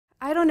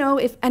I don't know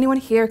if anyone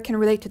here can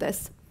relate to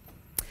this,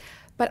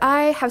 but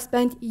I have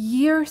spent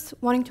years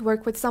wanting to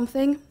work with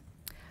something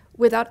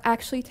without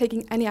actually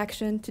taking any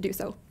action to do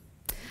so.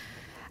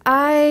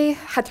 I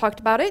had talked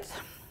about it,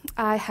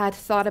 I had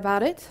thought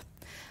about it,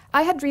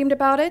 I had dreamed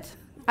about it,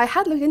 I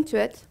had looked into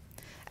it,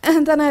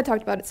 and then I had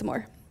talked about it some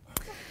more.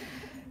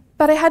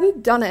 But I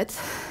hadn't done it.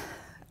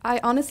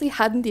 I honestly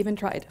hadn't even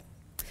tried.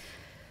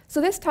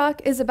 So this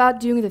talk is about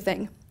doing the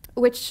thing,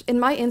 which in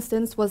my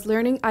instance was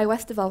learning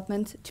iOS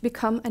development to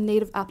become a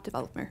native app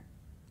developer.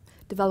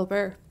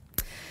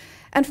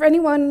 And for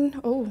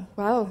anyone, oh,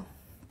 wow.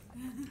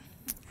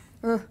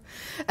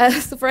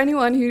 So for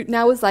anyone who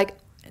now is like,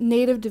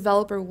 native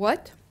developer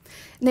what?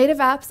 Native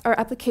apps are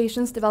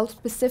applications developed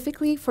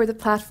specifically for the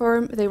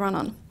platform they run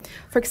on.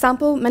 For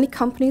example, many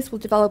companies will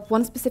develop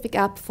one specific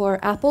app for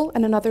Apple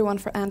and another one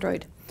for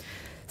Android.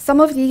 Some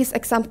of these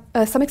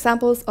some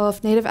examples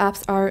of native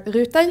apps are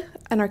Router,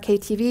 NRK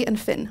TV, and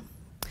Finn.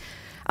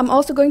 I'm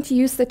also going to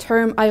use the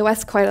term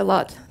iOS quite a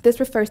lot. This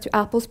refers to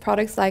Apple's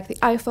products like the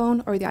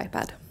iPhone or the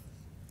iPad.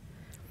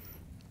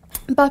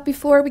 But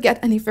before we get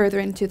any further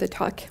into the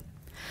talk,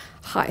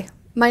 hi,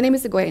 my name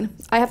is Egwene.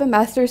 I have a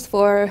master's in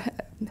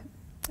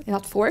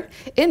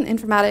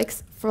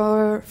informatics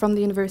from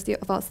the University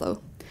of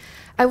Oslo.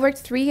 I worked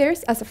 3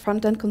 years as a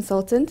front-end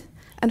consultant,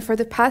 and for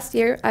the past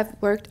year, I've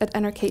worked at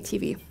NRK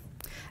TV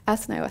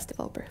as an iOS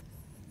developer.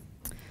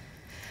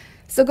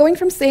 So going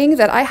from saying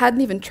that I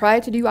hadn't even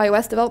tried to do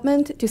iOS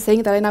development to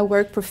saying that I now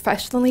work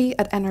professionally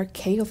at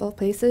NRK, of all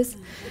places,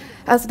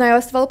 as an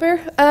iOS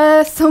developer,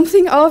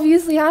 something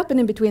obviously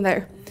happened in between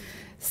there.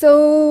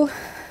 So,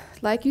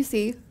 like you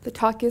see, the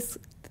talk is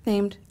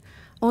named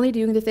Only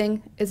Doing the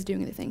Thing is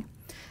Doing the Thing.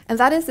 And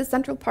that is the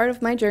central part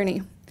of my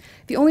journey.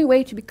 The only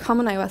way to become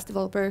an iOS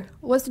developer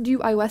was to do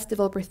iOS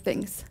developer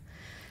things.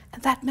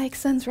 And that makes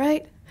sense,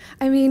 right?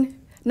 I mean,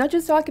 not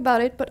just talk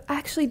about it, but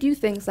actually do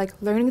things like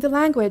learning the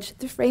language,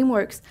 the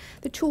frameworks,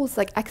 the tools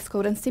like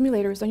Xcode and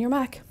simulators on your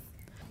Mac.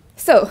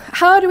 So,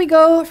 how do we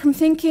go from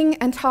thinking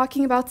and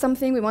talking about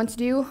something we want to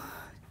do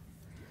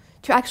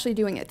to actually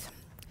doing it?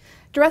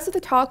 The rest of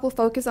the talk will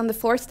focus on the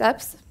 4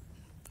 steps,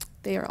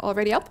 they are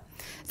already up,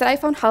 that I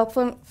found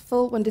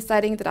helpful when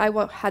deciding that I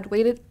had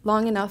waited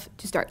long enough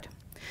to start.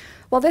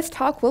 While this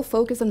talk will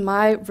focus on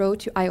my road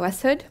to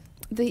iOShood,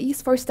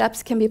 these 4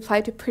 steps can be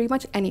applied to pretty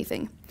much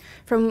anything,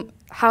 from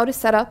how to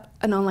set up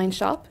an online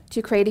shop,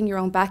 to creating your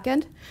own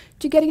backend,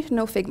 to getting to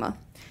know Figma,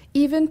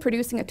 even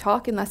producing a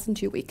talk in less than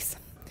 2 weeks.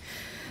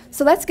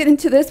 So let's get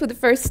into this with the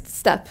first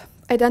step,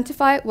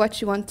 identify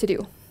what you want to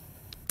do.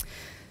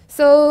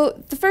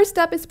 So the first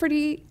step is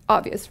pretty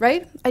obvious,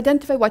 right?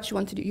 Identify what you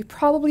want to do. You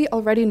probably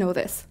already know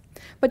this.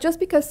 But just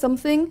because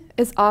something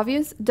is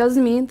obvious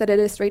doesn't mean that it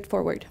is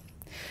straightforward.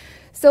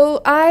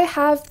 So I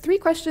have 3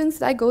 questions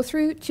that I go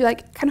through to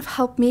kind of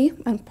help me,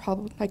 and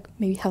probably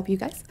maybe help you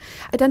guys,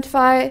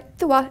 identify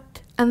the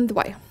what and the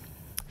why.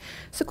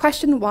 So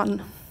question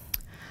 1,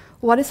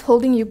 what is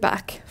holding you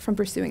back from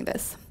pursuing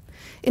this?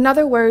 In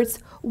other words,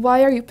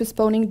 why are you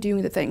postponing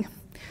doing the thing?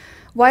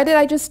 Why did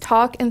I just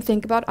talk and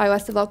think about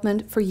iOS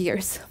development for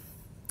years?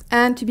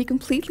 And to be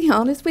completely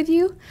honest with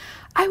you,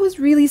 I was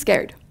really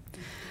scared.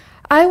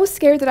 I was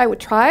scared that I would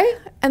try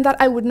and that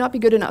I would not be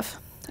good enough.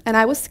 And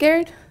I was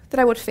scared that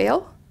I would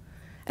fail.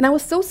 And I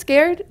was so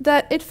scared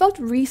that it felt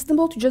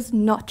reasonable to just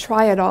not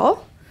try at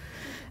all.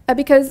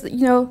 Because,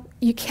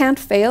 you can't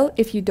fail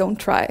if you don't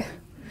try.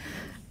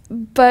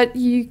 But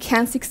you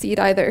can't succeed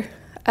either.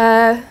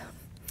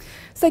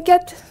 So I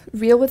get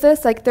real with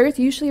this, there's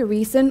usually a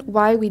reason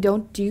why we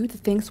don't do the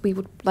things we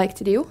would like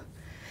to do.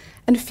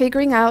 And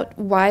figuring out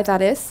why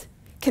that is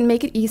can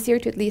make it easier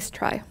to at least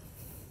try.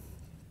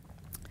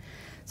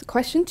 So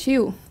question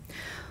 2,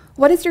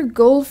 what is your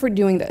goal for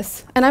doing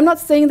this? And I'm not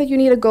saying that you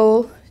need a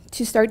goal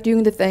to start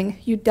doing the thing,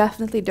 you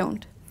definitely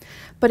don't.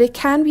 But it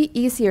can be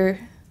easier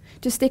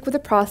to stick with the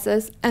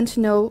process and to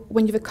know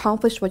when you've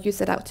accomplished what you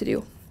set out to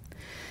do.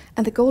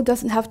 And the goal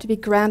doesn't have to be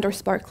grand or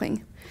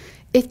sparkling.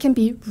 It can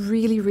be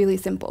really, really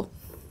simple.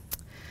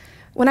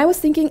 When I was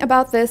thinking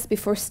about this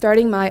before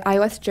starting my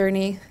iOS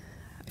journey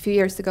a few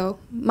years ago,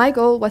 my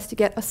goal was to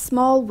get a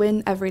small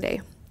win every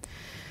day.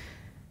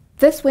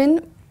 This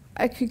win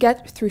I could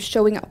get through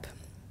showing up.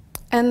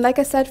 And like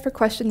I said for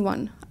question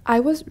 1, I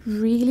was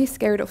really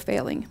scared of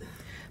failing.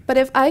 But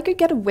if I could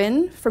get a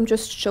win from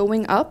just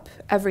showing up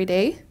every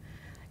day,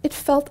 it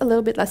felt a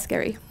little bit less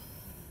scary.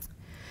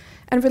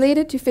 And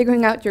related to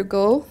figuring out your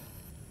goal,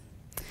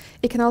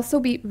 it can also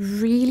be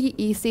really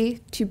easy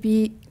to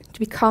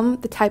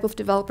become the type of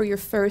developer your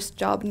first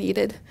job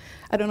needed.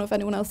 I don't know if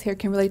anyone else here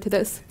can relate to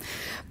this.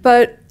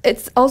 But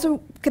it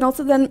can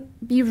also then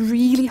be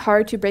really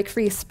hard to break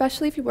free,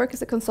 especially if you work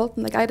as a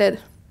consultant like I did,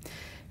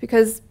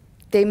 because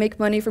they make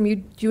money from you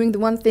doing the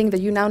one thing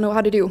that you now know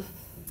how to do.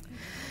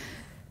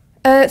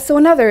 So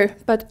another,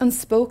 but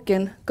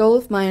unspoken, goal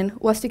of mine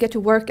was to get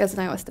to work as an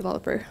iOS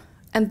developer.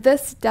 And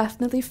this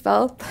definitely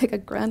felt like a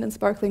grand and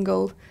sparkling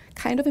goal,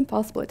 kind of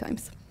impossible at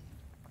times.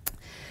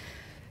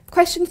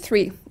 Question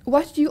 3,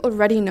 what do you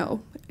already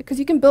know? Because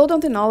you can build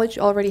on the knowledge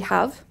you already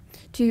have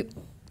to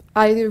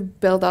either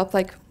build up,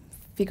 like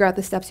figure out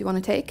the steps you want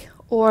to take,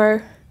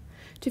 or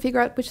to figure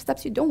out which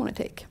steps you don't want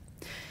to take.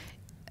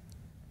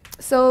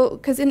 So,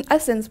 because in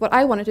essence, what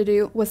I wanted to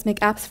do was make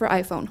apps for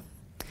iPhone.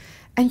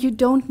 And you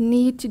don't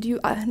need to do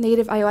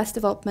native iOS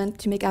development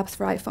to make apps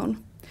for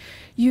iPhone.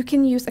 You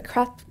can use a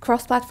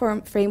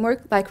cross-platform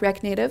framework like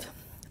React Native.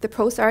 The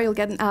pros are you'll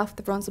get an app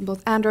that runs on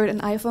both Android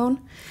and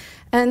iPhone.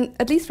 And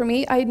at least for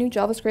me, I knew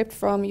JavaScript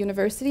from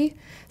university,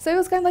 so it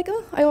was kind of like,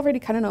 oh, I already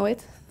kind of know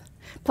it.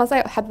 Plus,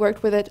 I had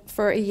worked with it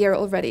for a year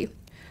already.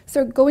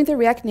 So going the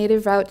React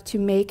Native route to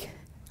make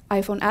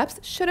iPhone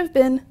apps should have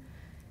been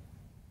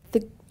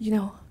the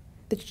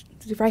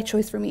right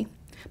choice for me.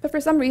 But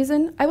for some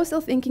reason, I was still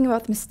thinking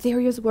about the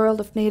mysterious world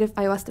of native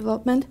iOS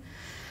development,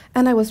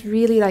 and I was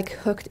really like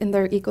hooked in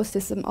their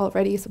ecosystem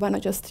already, so why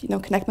not just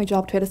connect my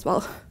job to it as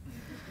well?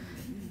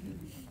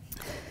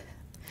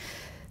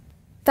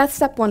 That's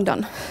step one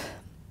done.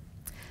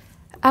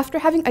 After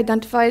having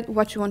identified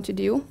what you want to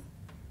do,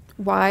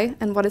 why,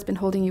 and what has been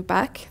holding you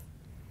back,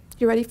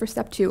 you're ready for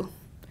step two,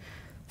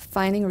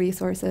 finding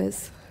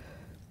resources.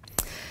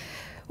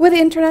 With the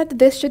internet,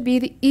 this should be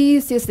the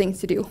easiest thing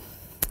to do.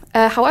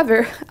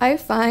 However, I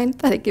find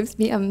that it gives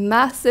me a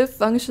massive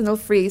functional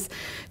freeze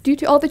due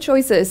to all the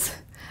choices.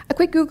 A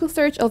quick Google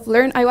search of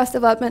Learn iOS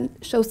Development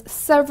shows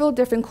several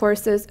different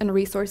courses and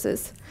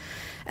resources.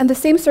 And the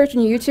same search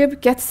on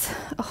YouTube gets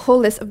a whole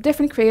list of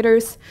different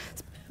creators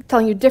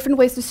telling you different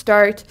ways to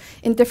start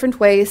in different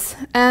ways.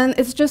 And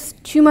it's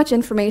just too much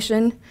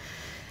information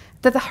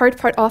that the hard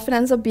part often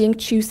ends up being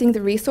choosing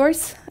the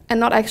resource and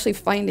not actually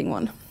finding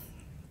one.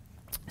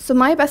 So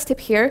my best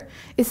tip here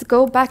is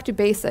go back to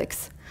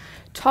basics.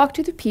 Talk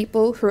to the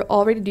people who are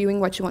already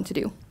doing what you want to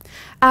do.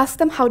 Ask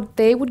them how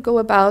they would go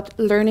about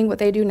learning what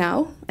they do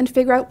now and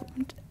figure out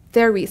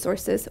their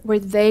resources, where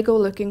they go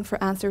looking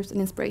for answers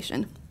and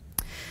inspiration.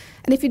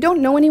 And if you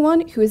don't know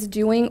anyone who is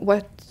doing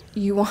what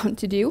you want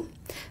to do,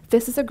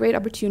 this is a great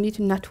opportunity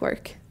to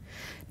network.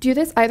 Do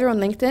this either on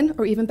LinkedIn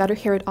or even better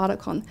here at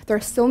AutoCon. There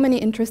are so many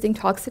interesting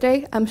talks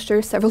today. I'm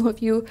sure several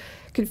of you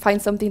could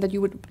find something that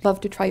you would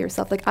love to try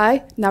yourself. Like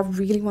I now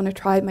really want to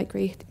try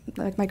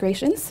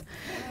migrations.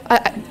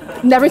 I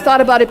never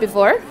thought about it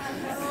before.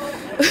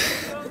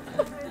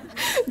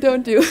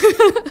 Don't do.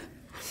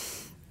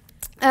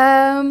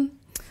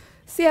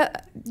 So yeah,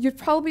 you'd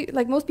probably,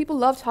 like most people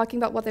love talking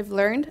about what they've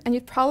learned, and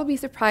you'd probably be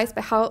surprised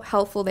by how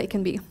helpful they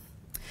can be.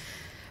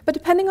 But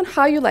depending on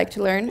how you like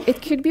to learn,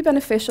 it could be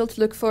beneficial to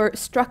look for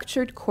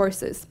structured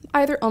courses,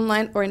 either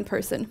online or in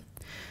person.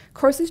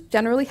 Courses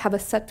generally have a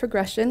set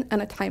progression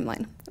and a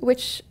timeline,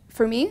 which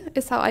for me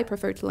is how I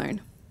prefer to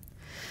learn.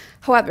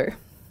 However,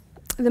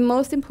 the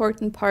most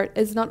important part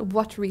is not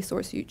what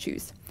resource you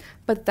choose,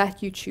 but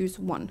that you choose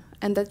one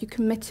and that you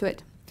commit to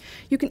it.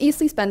 You can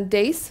easily spend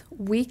days,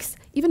 weeks,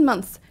 even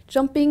months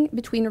jumping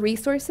between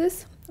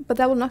resources, but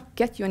that will not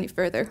get you any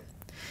further.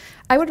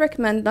 I would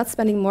recommend not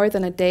spending more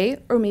than a day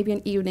or maybe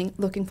an evening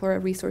looking for a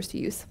resource to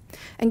use,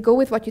 and go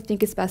with what you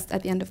think is best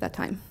at the end of that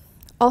time.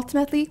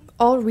 Ultimately,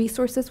 all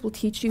resources will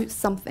teach you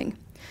something,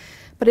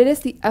 but it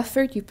is the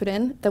effort you put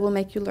in that will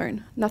make you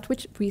learn, not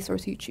which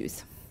resource you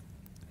choose.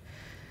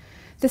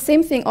 The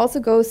same thing also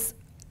goes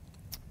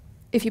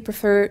if you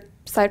prefer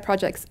side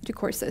projects to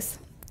courses.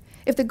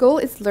 If the goal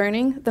is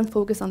learning, then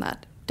focus on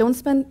that. Don't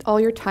spend all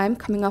your time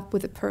coming up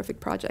with a perfect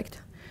project.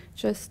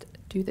 Just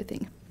do the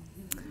thing.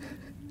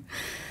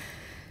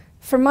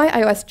 For my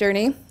iOS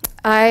journey,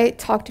 I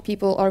talked to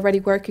people already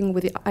working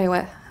with the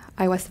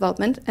iOS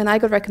development, and I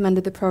got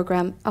recommended the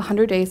program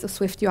 100 Days of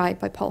Swift UI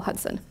by Paul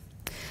Hudson.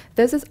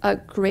 This is a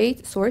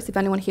great source if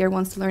anyone here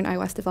wants to learn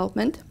iOS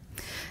development.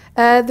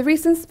 The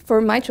reasons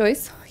for my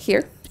choice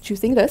here,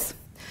 choosing this,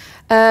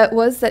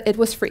 was that it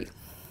was free.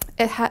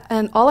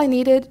 And all I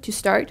needed to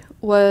start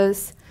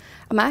was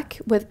a Mac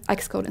with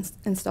Xcode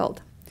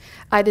installed.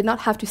 I did not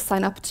have to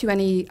sign up to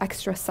any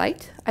extra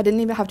site. I didn't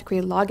even have to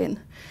create a login.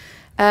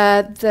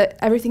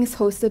 Everything is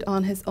hosted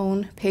on his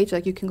own page.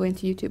 Like you can go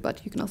into YouTube,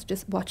 but you can also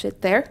just watch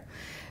it there,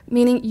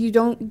 meaning you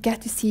don't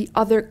get to see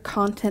other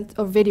content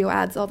or video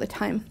ads all the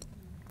time.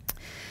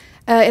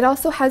 It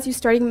also has you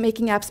starting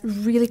making apps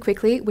really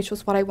quickly, which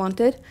was what I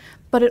wanted,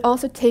 but it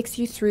also takes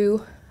you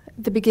through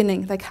the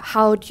beginning, like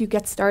how do you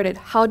get started?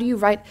 How do you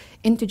write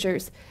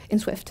integers in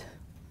Swift?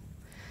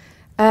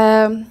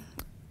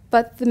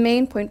 But the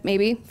main point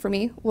maybe for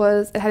me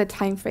was it had a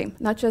time frame,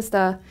 not just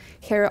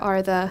here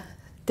are the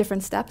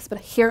different steps, but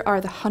here are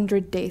the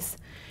 100 days.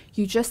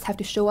 You just have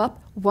to show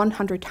up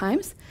 100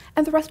 times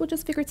and the rest will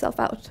just figure itself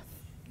out.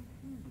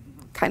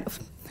 Kind of.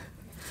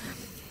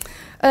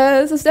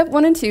 So step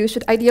 1 and 2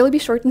 should ideally be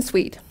short and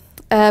sweet.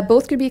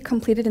 Both could be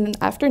completed in an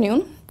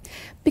afternoon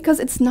because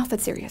it's not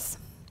that serious.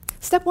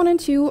 Step 1 and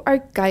 2 are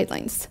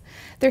guidelines.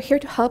 They're here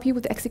to help you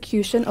with the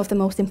execution of the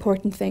most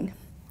important thing,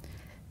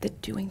 the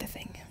doing the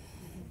thing.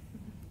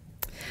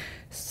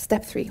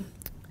 Step 3,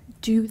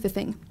 do the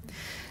thing.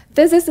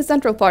 This is the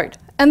central part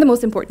and the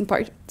most important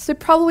part. So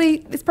it's probably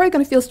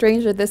going to feel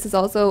strange that this is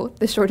also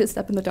the shortest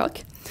step in the doc,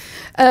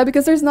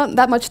 because there's not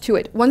that much to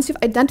it. Once you've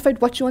identified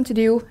what you want to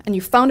do and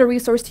you found a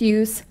resource to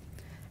use,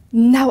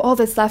 Now all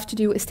that's left to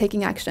do is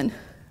taking action.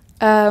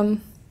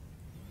 And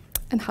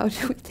how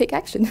do we take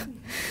action?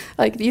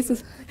 Like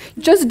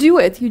just do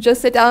it. You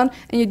just sit down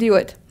and you do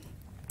it.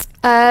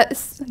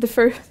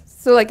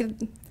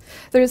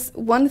 There's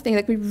one thing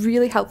that could be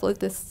really helpful at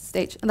this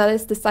stage, and that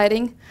is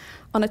deciding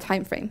on a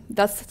time frame.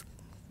 That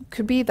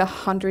could be the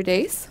 100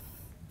 days,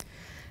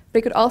 but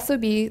it could also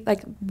be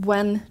like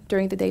when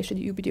during the day should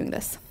you be doing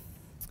this.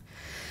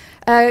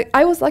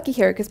 I was lucky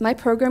here because my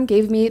program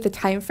gave me the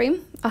time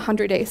frame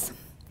 100 days.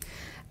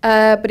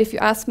 But if you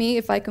ask me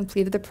if I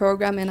completed the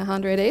program in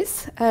 100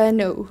 days,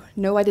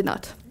 no, I did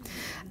not.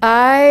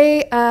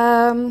 I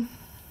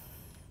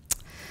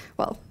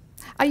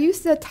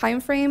used the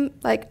time frame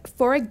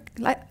for a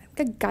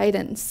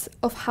guidance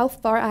of how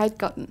far I had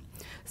gotten.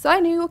 So I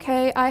knew,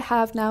 okay, I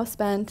have now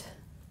spent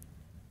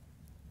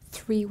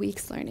 3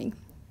 weeks learning.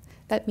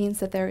 That means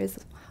that there is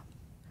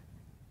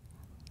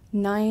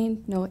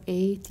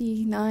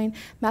 89.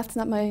 Math's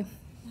not my.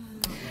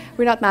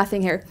 We're not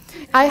mathing here.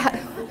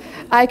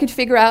 I could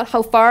figure out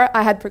how far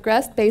I had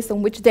progressed based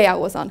on which day I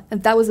was on,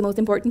 and that was the most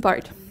important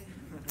part.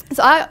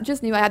 So I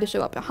just knew I had to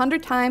show up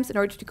 100 times in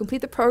order to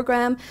complete the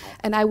program,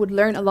 and I would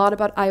learn a lot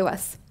about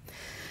iOS.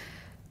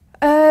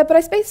 But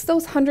I spaced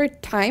those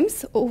 100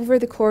 times over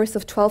the course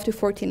of 12 to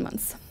 14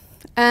 months.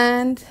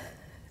 And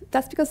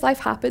that's because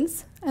life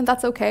happens, and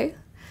that's okay.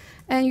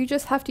 And you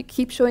just have to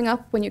keep showing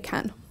up when you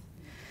can.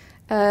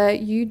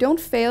 You don't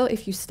fail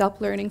if you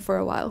stop learning for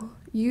a while.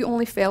 You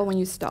only fail when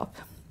you stop,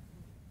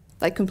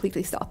 like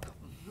completely stop.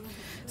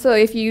 So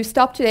if you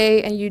stop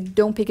today and you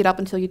don't pick it up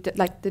until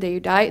the day you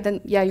die,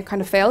 then yeah, you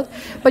kind of failed.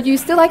 But you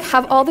still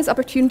have all this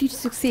opportunity to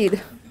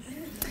succeed.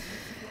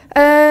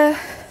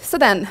 So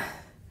then,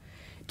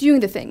 doing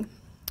the thing.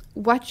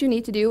 What you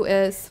need to do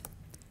is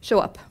show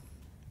up.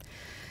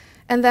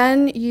 And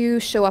then you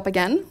show up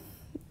again,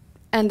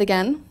 and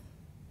again,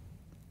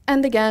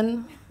 and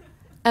again,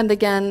 and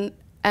again,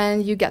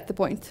 and you get the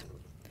point.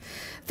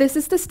 This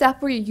is the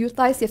step where you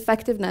utilize the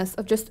effectiveness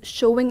of just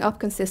showing up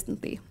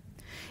consistently.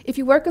 If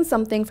you work on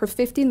something for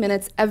 15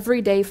 minutes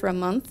every day for a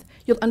month,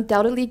 you'll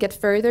undoubtedly get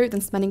further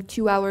than spending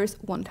 2 hours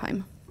one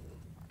time.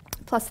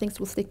 Plus, things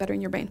will stick better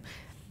in your brain,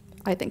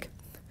 I think.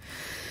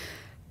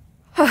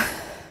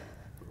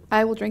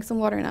 I will drink some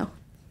water now.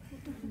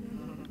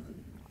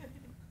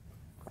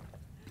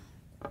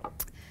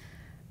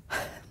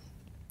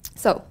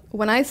 So,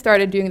 when I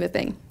started doing the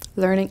thing,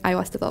 learning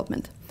iOS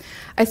development,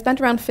 I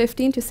spent around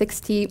 15 to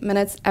 60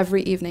 minutes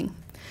every evening.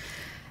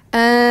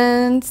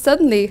 And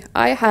suddenly,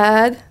 I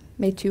had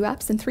made 2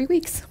 apps in 3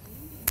 weeks.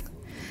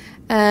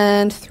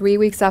 And 3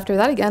 weeks after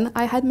that again,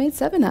 I had made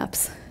 7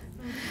 apps.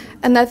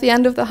 And at the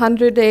end of the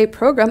 100-day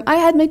program, I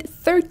had made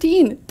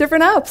 13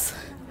 different apps.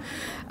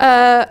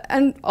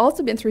 And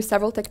also been through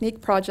several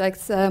technique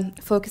projects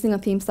focusing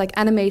on themes like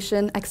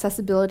animation,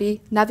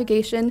 accessibility,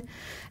 navigation,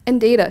 and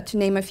data, to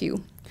name a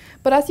few.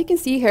 But as you can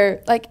see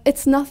here,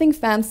 it's nothing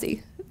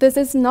fancy. This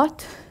is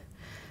not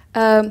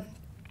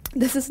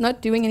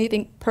doing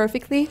anything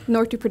perfectly,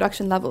 nor to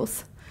production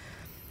levels.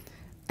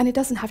 And it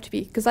doesn't have to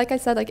be, because like I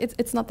said,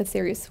 it's not that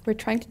serious. We're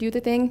trying to do the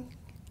thing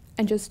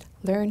and just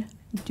learn,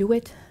 do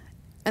it.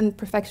 And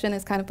perfection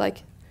is kind of I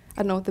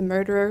don't know, the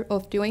murderer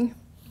of doing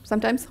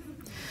sometimes.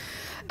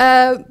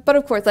 But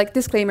of course,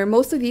 disclaimer,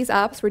 most of these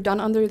apps were done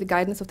under the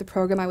guidance of the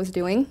program I was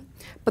doing.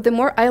 But the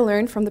more I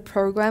learned from the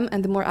program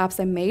and the more apps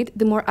I made,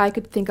 the more I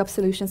could think up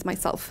solutions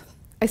myself.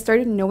 I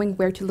started knowing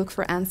where to look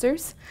for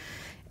answers.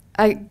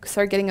 I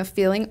started getting a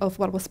feeling of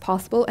what was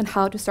possible and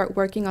how to start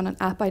working on an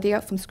app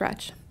idea from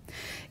scratch.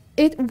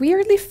 It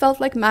weirdly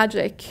felt like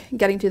magic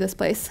getting to this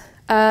place,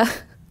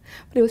 but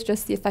it was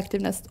just the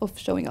effectiveness of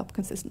showing up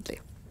consistently.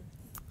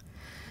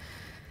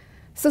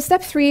 So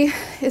step 3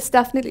 is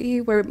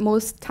definitely where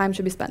most time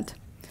should be spent.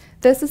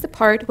 This is the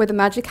part where the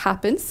magic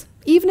happens,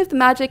 even if the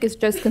magic is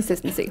just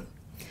consistency.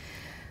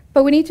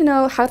 But we need to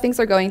know how things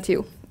are going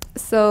too.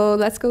 So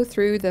let's go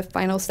through the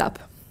final step.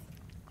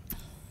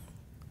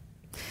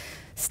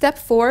 Step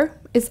 4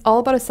 is all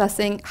about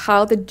assessing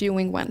how the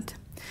doing went.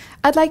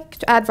 I'd like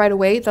to add right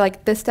away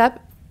that this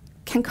step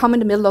can come in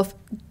the middle of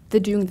the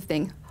doing the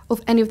thing,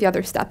 of any of the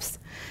other steps.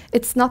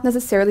 It's not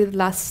necessarily the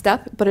last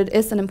step, but it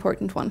is an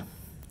important one.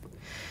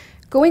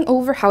 Going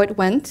over how it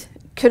went,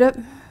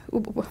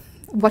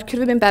 what could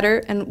have been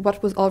better and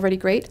what was already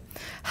great,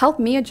 helped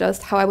me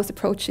adjust how I was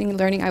approaching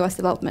learning iOS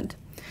development.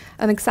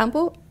 An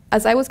example,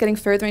 as I was getting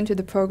further into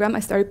the program, I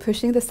started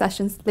pushing the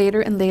sessions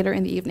later and later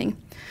in the evening,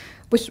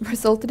 which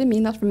resulted in me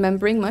not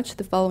remembering much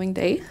the following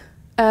day.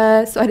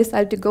 So I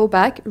decided to go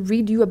back,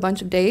 redo a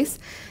bunch of days,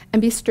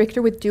 and be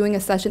stricter with doing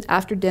a session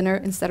after dinner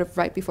instead of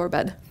right before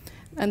bed.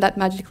 And that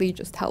magically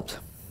just helped.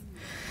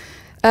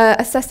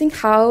 Assessing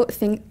how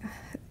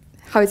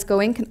it's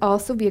going can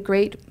also be a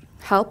great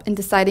help in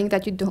deciding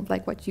that you don't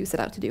like what you set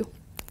out to do.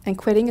 And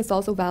quitting is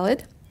also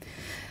valid.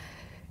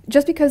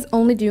 Just because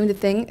only doing the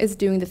thing is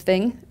doing the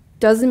thing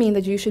doesn't mean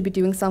that you should be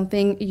doing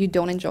something you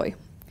don't enjoy.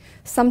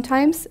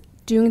 Sometimes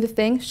doing the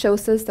thing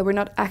shows us that we're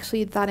not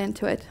actually that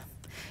into it.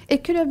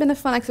 It could have been a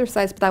fun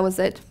exercise, but that was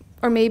it.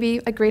 Or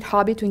maybe a great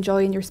hobby to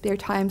enjoy in your spare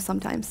time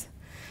sometimes.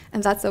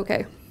 and that's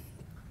okay.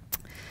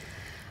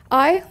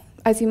 I,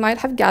 as you might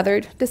have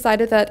gathered,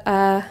 decided that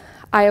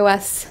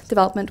iOS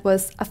development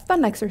was a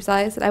fun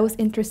exercise that I was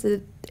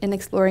interested in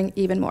exploring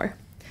even more.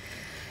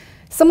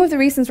 Some of the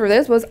reasons for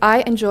this was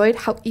I enjoyed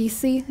how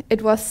easy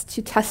it was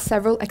to test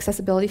several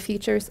accessibility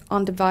features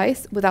on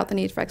device without the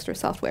need for extra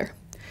software.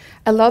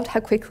 I loved how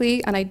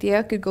quickly an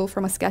idea could go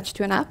from a sketch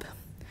to an app,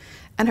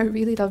 and I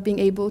really loved being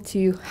able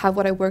to have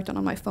what I worked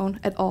on my phone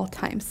at all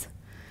times,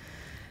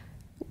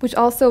 which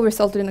also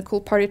resulted in a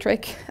cool party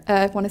trick.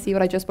 Want to see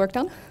what I just worked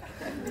on?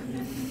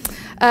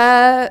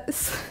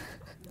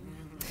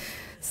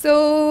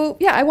 So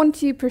yeah, I wanted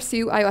to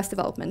pursue iOS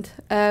development,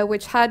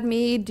 which had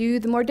me do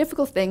the more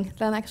difficult thing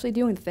than actually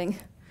doing the thing.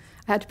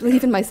 I had to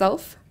believe in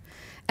myself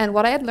and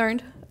what I had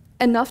learned,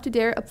 enough to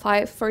dare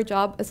apply for a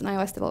job as an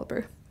iOS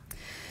developer.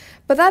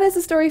 But that is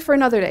a story for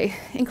another day,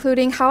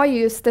 including how I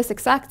used this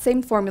exact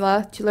same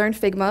formula to learn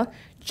Figma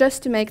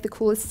just to make the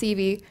coolest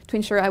CV to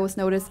ensure I was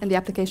noticed in the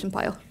application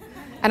pile.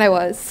 And I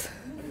was.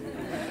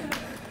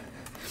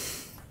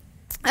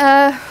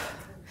 Yeah,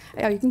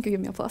 you can give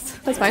me applause.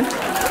 That's fine.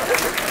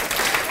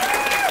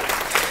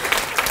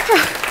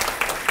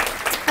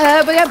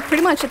 But yeah,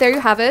 pretty much there you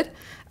have it.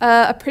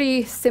 A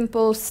pretty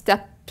simple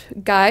step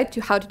guide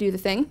to how to do the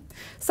thing.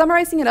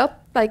 Summarizing it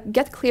up, like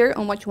get clear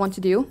on what you want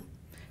to do,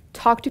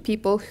 talk to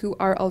people who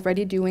are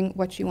already doing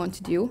what you want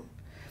to do,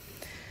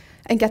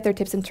 and get their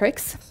tips and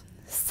tricks.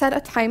 Set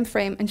a time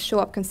frame and show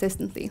up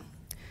consistently.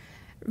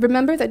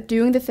 Remember that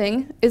doing the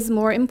thing is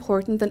more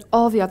important than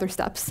all the other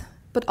steps,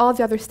 but all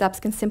the other steps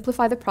can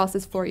simplify the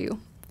process for you.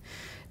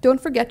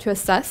 Don't forget to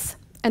assess,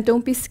 and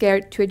don't be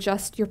scared to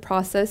adjust your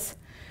process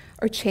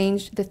or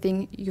change the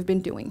thing you've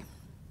been doing.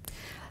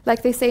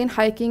 Like they say in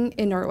hiking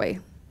in Norway,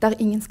 der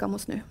ingen skam å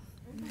snu.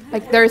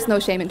 Like there is no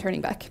shame in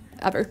turning back,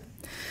 ever.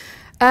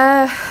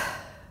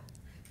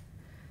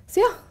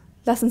 So yeah,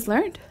 lessons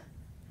learned.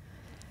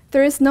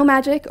 There is no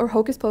magic or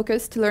hocus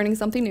pocus to learning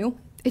something new.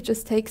 It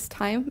just takes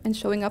time and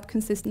showing up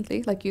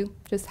consistently, like you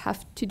just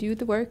have to do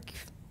the work.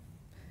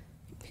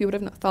 Who would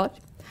have not thought?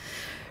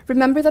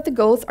 Remember that the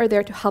goals are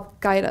there to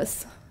help guide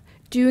us.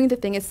 Doing the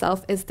thing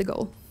itself is the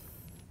goal.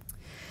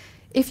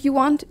 If you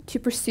want to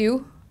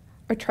pursue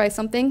or try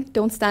something,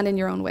 don't stand in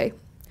your own way.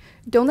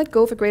 Don't let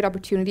go of a great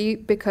opportunity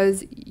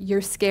because you're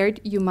scared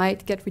you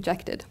might get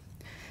rejected.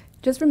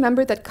 Just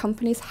remember that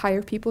companies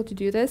hire people to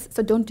do this,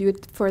 so don't do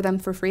it for them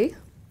for free.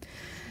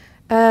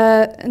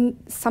 And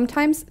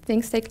sometimes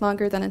things take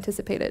longer than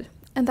anticipated,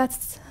 and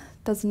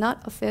does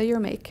not a failure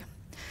make.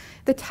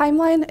 The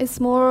timeline is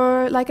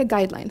more like a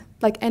guideline,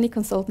 like any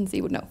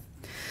consultancy would know,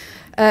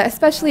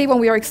 especially when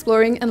we are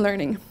exploring and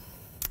learning.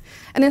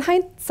 And in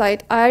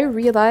hindsight, I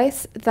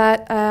realized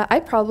that I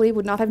probably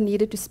would not have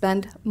needed to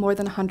spend more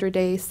than 100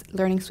 days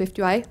learning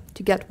SwiftUI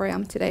to get where I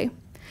am today.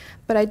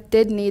 But I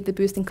did need the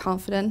boost in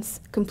confidence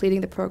completing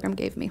the program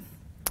gave me.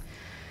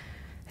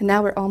 And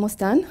now we're almost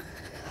done.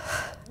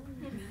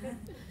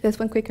 This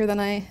went quicker than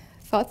I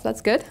thought, so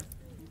that's good.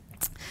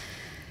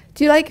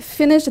 To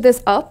finish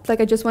this up,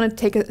 I just want to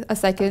take a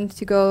second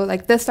to go,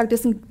 this talk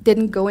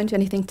didn't go into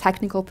anything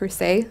technical per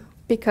se,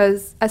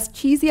 because as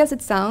cheesy as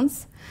it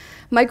sounds,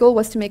 my goal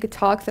was to make a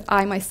talk that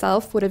I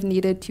myself would have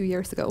needed 2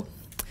 years ago.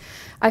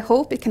 I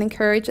hope it can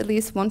encourage at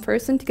least one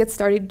person to get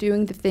started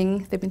doing the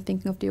thing they've been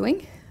thinking of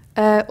doing,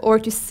 or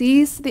to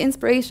seize the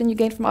inspiration you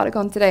gained from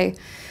Oregon today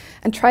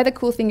and try the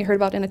cool thing you heard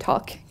about in a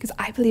talk, because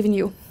I believe in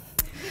you.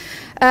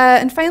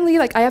 And finally,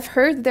 I have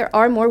heard there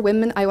are more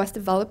women iOS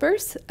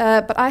developers,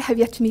 but I have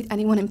yet to meet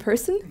anyone in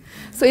person.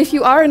 So if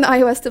you are an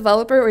iOS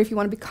developer or if you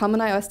want to become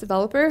an iOS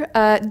developer,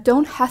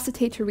 don't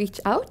hesitate to reach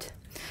out.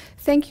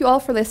 Thank you all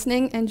for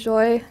listening.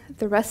 Enjoy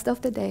the rest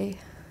of the day.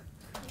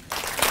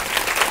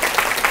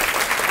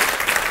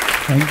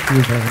 Thank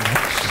you very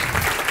much.